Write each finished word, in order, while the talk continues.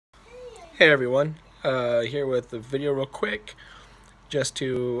Hey everyone, here with the video real quick, just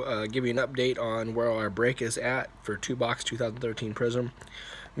to give you an update on where our break is at for 2-box 2013 Prizm.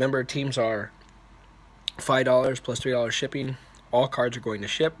 Remember, teams are $5 plus $3 shipping. All cards are going to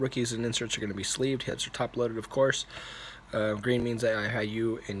ship. Rookies and inserts are going to be sleeved. Hits are top loaded, of course. Green means that I had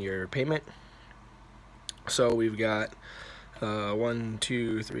you in your payment. So we've got 1,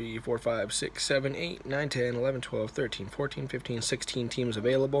 2, 3, 4, 5, 6, 7, 8, 9, 10, 11, 12, 13, 14, 15, 16 teams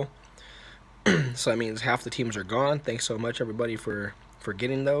available. So that means half the teams are gone. Thanks so much, everybody, for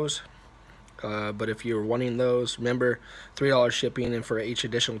getting those. But if you're wanting those, remember, $3 shipping, and for each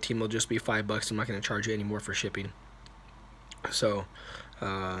additional team will just be $5. I'm not going to charge you any more for shipping. So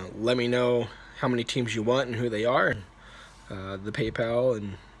let me know how many teams you want and who they are, and the PayPal,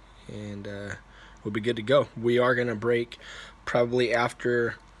 and we'll be good to go. We are going to break probably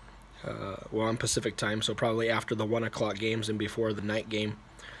after, well, on Pacific time, so probably after the 1 o'clock games and before the night game.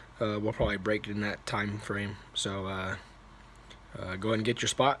 We'll probably break in that time frame. So go ahead and get your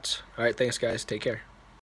spots. All right, thanks guys. Take care.